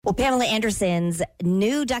Well, Pamela Anderson's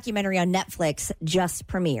new documentary on Netflix just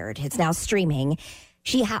premiered. It's now streaming.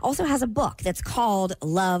 She also has a book that's called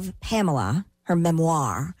Love, Pamela, her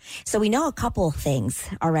memoir. So we know a couple things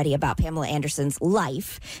already about Pamela Anderson's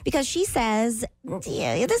life because she says,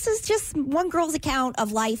 this is just one girl's account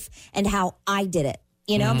of life and how I did it.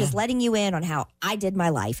 I'm just letting you in on how I did my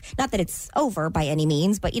life. Not that it's over by any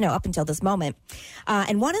means, but, up until this moment.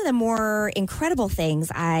 And one of the more incredible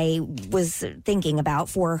things I was thinking about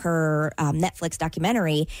for her Netflix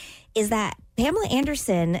documentary is that Pamela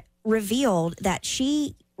Anderson revealed that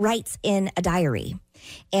she writes in a diary.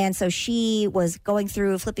 And so she was flipping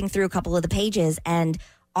through a couple of the pages, and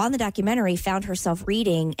on the documentary found herself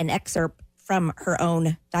reading an excerpt from her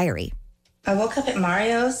own diary. I woke up at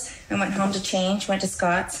Mario's and went home to change, went to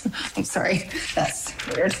Scott's. I'm sorry, that's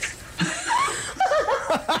weird.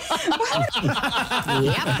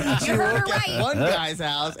 Yep, you heard her right. One guy's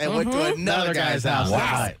house and went to another guy's house.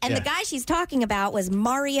 Yes. Wow. And the guy she's talking about was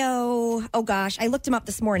Mario. Oh gosh, I looked him up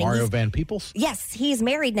this morning. Mario Van Peebles? Yes, he's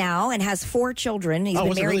married now and has 4 children. He's been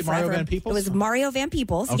was it married really Mario forever. Van Peebles? It was Mario Van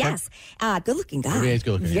Peebles. Okay. Yes, good looking guy. Maybe he's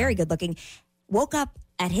good looking, Very yeah. good looking. Woke up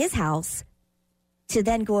at his house to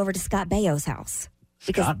then go over to Scott Baio's house.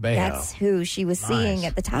 Because Scott Baio. that's who she was seeing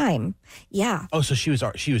at the time. Yeah. Oh, so she was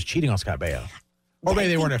cheating on Scott Baio. Or maybe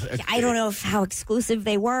they weren't. I don't know how exclusive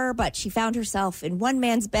they were, but she found herself in one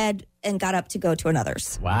man's bed and got up to go to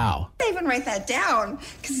another's. Wow. I even write that down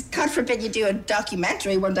because God forbid you do a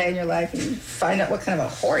documentary one day in your life and you find out what kind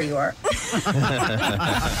of a whore you are.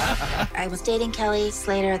 I was dating Kelly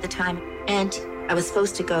Slater at the time, and I was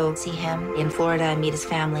supposed to go see him in Florida and meet his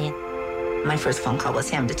family. My first phone call was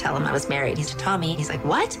him to tell him I was married. He said, Tommy. He's like,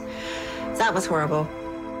 what? That was horrible.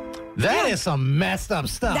 That is some messed up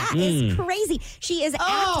stuff. That is crazy. She is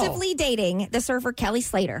actively dating the surfer Kelly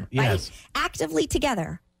Slater. Yes. Right? Actively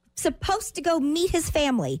together. Supposed to go meet his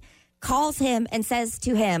family. Calls him and says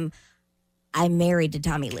to him, I'm married to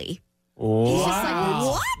Tommy Lee. He's just like,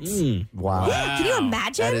 what? Wow. Can you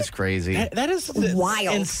imagine? That is crazy. That is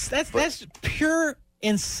Wild. That's pure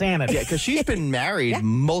insanity. Yeah, because she's been married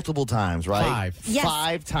multiple times, right? 5. Yes.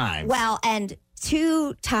 5 times. Well, and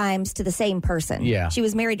 2 times to the same person. Yeah. She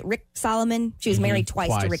was married to Rick Solomon. She was married twice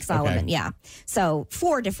to Rick Solomon. Okay. Yeah. So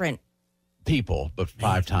 4 different. People, but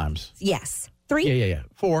 5 times. Yes. 3? Yeah.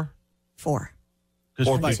 4. 4. Because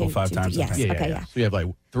 4 people, people, 5 times. Yes. Yeah, Okay, yeah. yeah. So you have like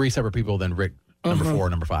 3 separate people, then Rick, number 4,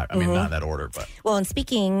 number 5. I mean, not in that order, but. Well, and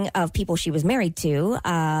speaking of people she was married to,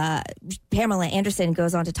 Pamela Anderson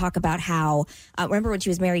goes on to talk about how, remember when she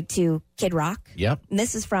was married to Kid Rock? Yep. And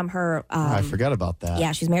this is from her. I forgot about that.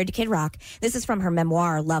 Yeah, she's married to Kid Rock. This is from her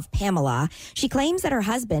memoir, Love, Pamela. She claims that her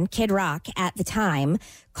husband, Kid Rock, at the time,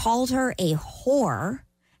 called her a whore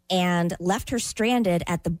and left her stranded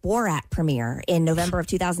at the Borat premiere in November of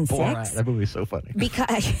 2006. Borat. That movie is so funny.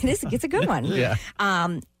 Because it's a good one. Yeah.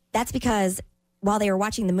 That's because while they were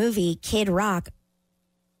watching the movie, Kid Rock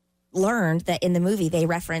learned that in the movie they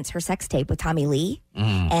reference her sex tape with Tommy Lee,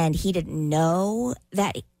 and he didn't know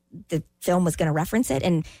that the film was going to reference it.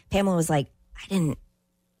 And Pamela was like, I didn't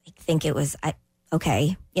think it was.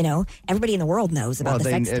 Okay, everybody in the world knows about the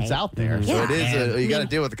sex tape. It's out there. Yeah. So it is. You got to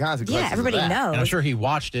deal with the consequences. Yeah, everybody of that. knows. And I'm sure he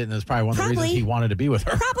watched it, and it's probably one of the Probably. reasons he wanted to be with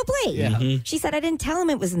her. Probably. Yeah. She said, I didn't tell him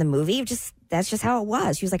it was in the movie. That's just how it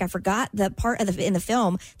was. She was like, I forgot the part in the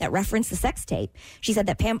film that referenced the sex tape. She said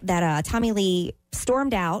that Tommy Lee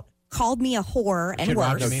stormed out, called me a whore and Kid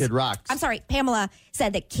Rock, worse. I mean. Kid Rock. I'm sorry. Pamela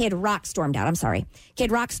said that Kid Rock stormed out. I'm sorry.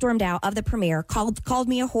 Kid Rock stormed out of the premiere, called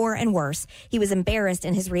me a whore and worse. He was embarrassed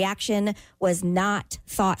and his reaction was not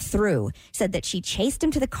thought through. Said that she chased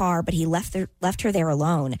him to the car, but he left her there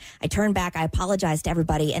alone. I turned back. I apologized to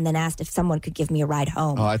everybody and then asked if someone could give me a ride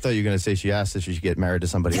home. Oh, I thought you were going to say she asked if she should get married to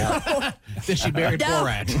somebody else. Then she married No.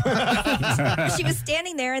 Borat. She was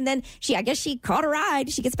standing there, and then I guess she caught a ride.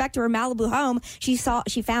 She gets back to her Malibu home. She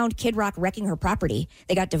found Kid Rock wrecking her property.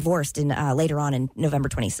 They got divorced later on in November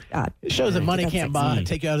 20. It shows that money can't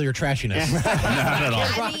take you out of your trashiness. Not at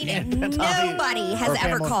all. I mean, nobody has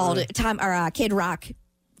ever called Kid Rock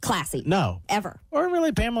classy. No. Ever. Or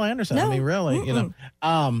really Pamela Anderson. No. I mean, really,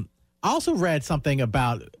 I also read something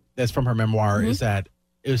about that's from her memoir is that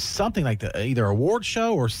it was something like either award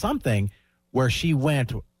show or something where she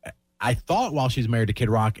went, I thought while she was married to Kid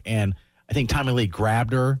Rock, and I think Tommy Lee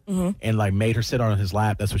grabbed her and like made her sit on his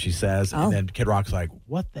lap. That's what she says. And then Kid Rock's like,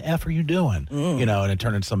 what the F are you doing? And it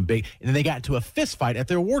turned into some big, and then they got into a fist fight at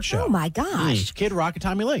their award show. Oh my gosh. Kid Rock and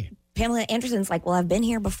Tommy Lee. Pamela Anderson's like, well, I've been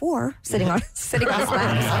here before, sitting on his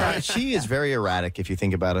lap. She is very erratic if you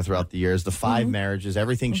think about it throughout the years. The 5 marriages,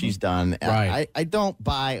 everything she's done. Right. I don't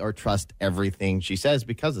buy or trust everything she says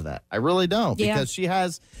because of that. I really don't. Yeah. Because she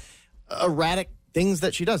has erratic things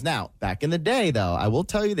that she does. Now, back in the day, though, I will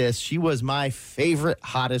tell you this. She was my favorite,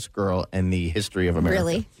 hottest girl in the history of America.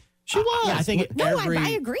 Really? She was. Yeah, I think every I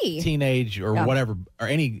agree. teenage or whatever, or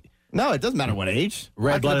any No, it doesn't matter what age.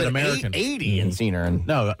 red-blooded American. 80 and seen her. And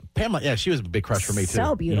No, Pamela, yeah, she was a big crush for me, too.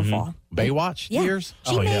 So beautiful. Baywatch Yeah. years?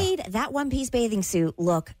 She made that one-piece bathing suit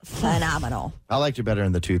look phenomenal. I liked her better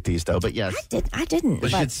in the two-piece, though. But yes, I didn't.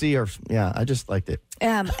 but you should see her. Yeah, I just liked it.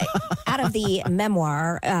 Out of the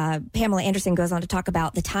memoir, Pamela Anderson goes on to talk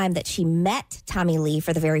about the time that she met Tommy Lee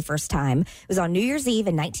for the very first time. It was on New Year's Eve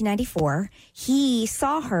in 1994. He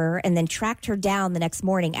saw her and then tracked her down the next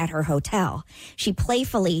morning at her hotel. She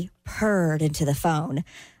playfully purred into the phone.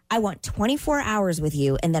 I want 24 hours with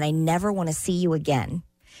you, and then I never want to see you again.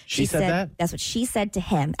 She said that? That's what she said to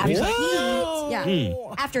him. After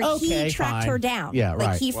after Okay, he tracked fine. her down. Yeah, Like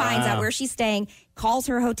right. he finds out where she's staying, calls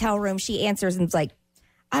her hotel room, she answers and is like,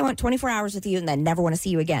 I want 24 hours with you and then never want to see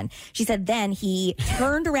you again. She said then he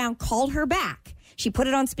turned around, called her back. She put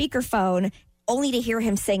it on speakerphone only to hear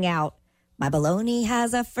him sing out, my baloney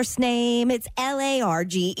has a first name. It's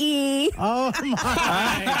Large. Oh, my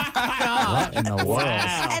God. What in the world?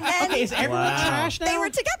 And then Okay, is everyone trash now? they were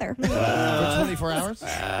together. For 24 hours?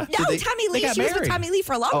 No, Tommy Lee. got She was with married. Tommy Lee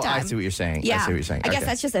for a long Oh, time. I see what you're saying. Yeah, I see what you're saying. I guess Okay.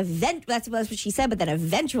 that's just that's what she said. But then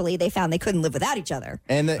eventually they found they couldn't live without each other.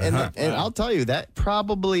 And I'll tell you, that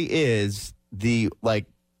probably is the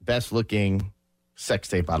best looking sex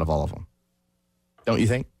tape out of all of them. Don't you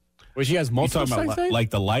think? Well, she has multiple talking about sex tapes? like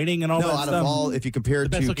the lighting and all No, that out stuff? of all, if you compare it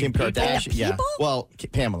best to looking Kim people? Kardashian, yeah. People? Well,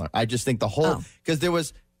 Pamela, I just think the whole because there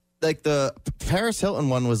was like the Paris Hilton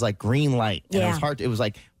one was like green light, and it was Yeah. hard. It was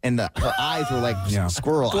like, and her eyes were like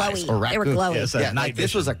squirrel eyes Glowy. or They were raccoon. glowy. Yes, Yeah, night like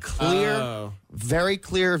this was a clear, very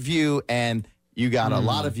clear view, and you got a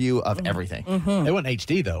lot of view of everything. Mm-hmm. It wasn't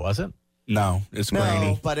HD, though, was it? No, it's No,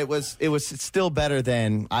 grainy. but it was still better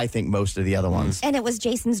than I think most of the other ones. And it was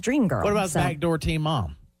Jason's dream girl. What about so. Backdoor Teen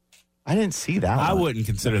Mom? I didn't see that one. I wouldn't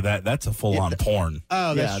consider that. That's a full-on porn.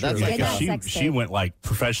 Oh, Yeah, that's Yeah, like that's she sex she tape. went like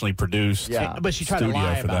professionally produced. Yeah. But she tried to Studio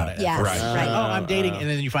lie for about that. it. Yes, Right. right. Oh, I'm dating, and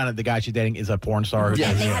then you find out the guy she's dating is a porn star. Yeah.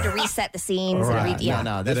 And they had to reset the scenes. Right. And yeah.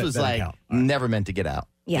 No, this That was doesn't like count. never meant to get out.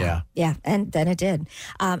 Yeah. And then it did.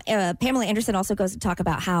 Pamela Anderson also goes to talk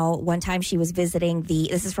about how one time she was visiting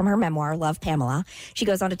this is from her memoir, Love Pamela. She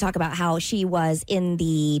goes on to talk about how she was in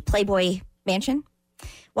the Playboy mansion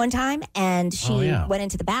one time and she went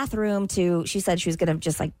into the bathroom she said she was going to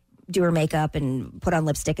just like do her makeup and put on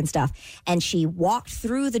lipstick and stuff. And she walked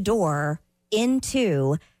through the door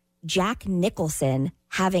into Jack Nicholson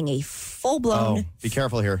having a full-blown Be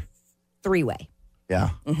careful here. three-way.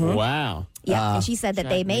 Yeah. Wow. Yeah, and she said that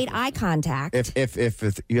they made eye contact.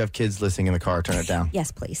 If you have kids listening in the car, turn it down.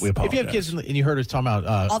 Yes, please. We If apologize. you have kids and you heard us talking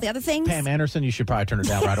about All the other things? Pam Anderson, you should probably turn it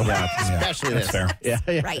down right away. Especially That's this. fair.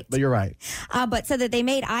 Yeah, Right. But you're right. But so that they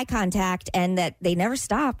made eye contact and that they never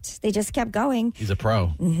stopped. They just kept going. He's a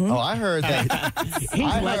pro. Oh, I heard that. He's I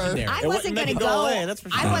heard- legendary. I wasn't going to go. away, that's for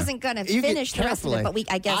I sure. wasn't going to You finish the rest of it, but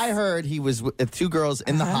I guess. I heard he was with two girls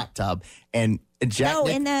in the hot tub, and Jack. No,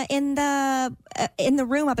 in the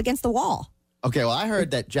room up against the wall. Okay, well, I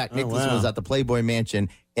heard that Jack Nicholson wow. was at the Playboy Mansion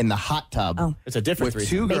in the hot tub. Oh. It's a different with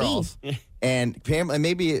threesome. two girls. And Pam,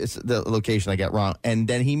 maybe it's the location I got wrong. And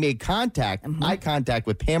then he made eye contact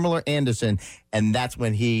with Pamela Anderson, and that's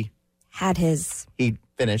when he Had his.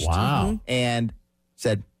 finished. Wow. And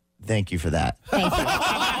said, "Thank you for that." Thank you. Yep.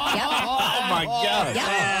 Oh my God.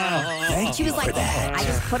 Yep. She was like, I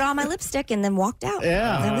just put on my lipstick and then walked out.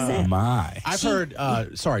 Yeah. That was it. My. I've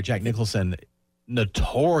heard, Jack Nicholson,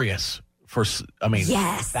 notorious for,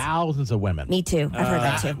 Yes. thousands of women. Me too. I've heard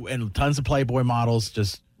that too. And tons of Playboy models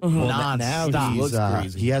just Now non-stop.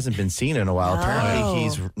 he hasn't been seen in a while. Oh. Apparently,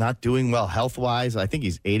 he's not doing well health-wise. I think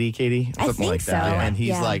he's 80, Katie, I something think like that. so. And he's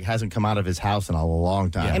Yeah. hasn't come out of his house in a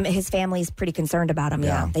long time. And his family's pretty concerned about him.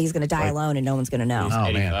 Yeah. That he's going to die alone and no one's going to know.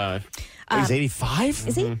 Oh, man. 85. He's 85.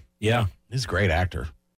 Is he? Yeah. He's a great actor.